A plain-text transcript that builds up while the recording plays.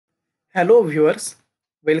Hello viewers,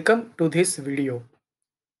 welcome to this video.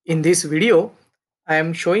 In this video, I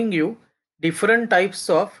am showing you different types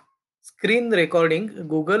of screen recording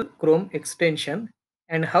Google Chrome extension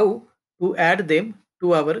and how to add them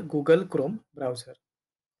to our Google Chrome browser.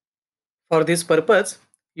 For this purpose,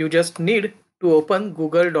 you just need to open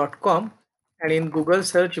google.com and in Google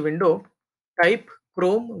search window, type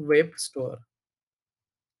Chrome Web Store.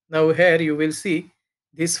 Now here you will see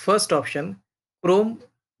this first option,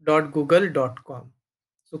 chrome.google.com.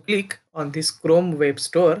 So click on this Chrome Web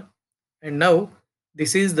Store and now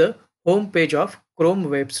this is the home page of Chrome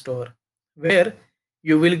Web Store where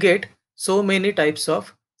you will get so many types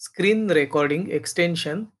of screen recording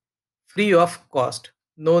extension free of cost.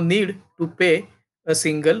 No need to pay a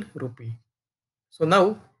single rupee. So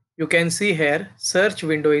now you can see here search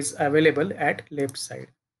window is available at left side.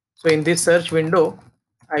 So in this search window,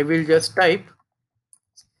 I will just type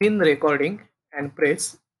screen recording and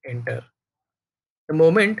press enter. The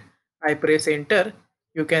moment I press enter,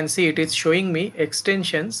 you can see it is showing me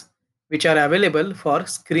extensions which are available for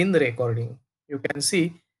screen recording. You can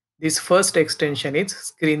see this first extension is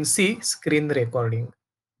screen C screen recording.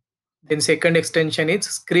 Then second extension is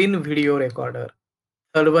screen video recorder.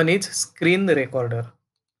 Third one is screen recorder.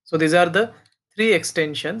 So these are the three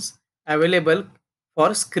extensions available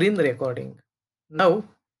for screen recording. Now,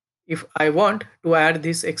 if I want to add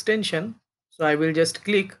this extension, so I will just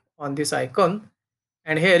click on this icon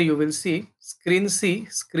and here you will see screen C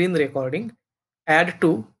screen recording add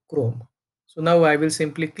to Chrome. So now I will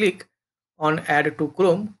simply click on add to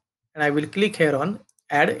Chrome and I will click here on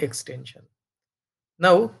add extension.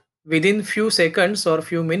 Now within few seconds or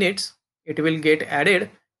few minutes it will get added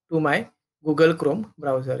to my Google Chrome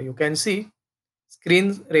browser. You can see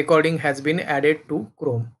screen recording has been added to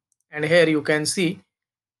Chrome and here you can see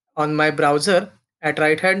on my browser at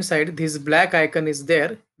right hand side this black icon is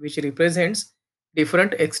there which represents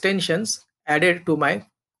different extensions added to my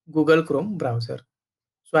Google Chrome browser.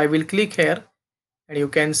 So I will click here and you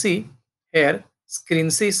can see here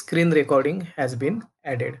screen C screen recording has been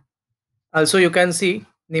added. Also you can see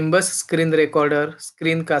Nimbus screen recorder,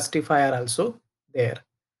 Screencastify are also there.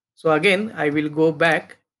 So again I will go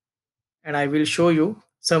back and I will show you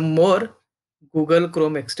some more Google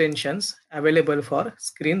Chrome extensions available for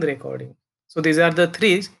screen recording. So these are the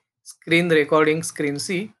three: screen recording, screen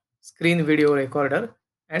C, screen video recorder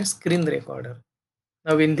and screen recorder.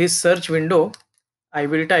 Now in this search window, I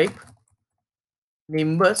will type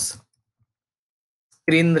Nimbus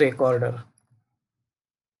screen recorder.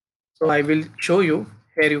 So I will show you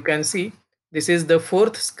here. You can see this is the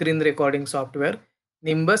fourth screen recording software,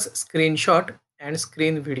 Nimbus screenshot and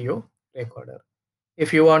screen video recorder.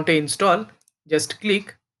 If you want to install, just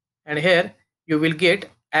click and here you will get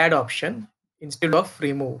add option instead of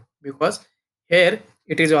remove, because here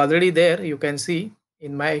it is already there. You can see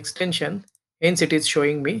in my extension, hence it is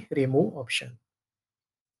showing me remove option.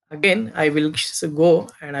 Again I will go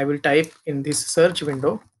and I will type in this search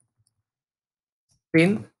window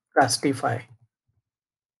Screencastify.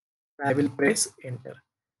 I will press enter.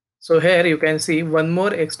 So here you can see one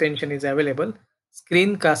more extension is available,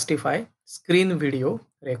 Screencastify screen video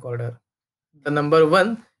recorder. The number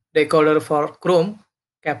one recorder for Chrome,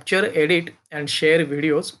 capture, edit and share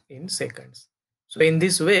videos in seconds. So in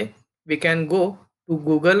this way we can go to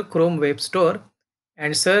Google Chrome Web Store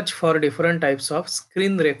and search for different types of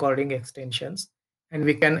screen recording extensions and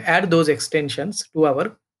we can add those extensions to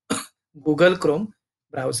our Google Chrome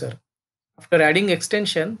browser. After adding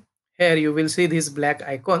extension, here you will see this black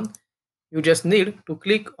icon. You just need to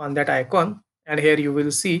click on that icon and here you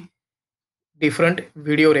will see different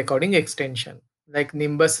video recording extension like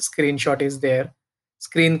Nimbus screenshot is there,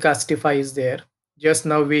 Screencastify is there. Just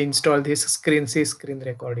now we installed this screen C screen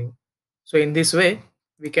recording. So in this way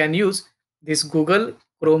we can use this Google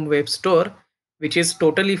Chrome Web Store, which is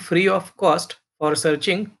totally free of cost for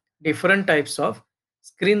searching different types of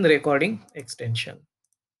screen recording extension.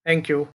 Thank you.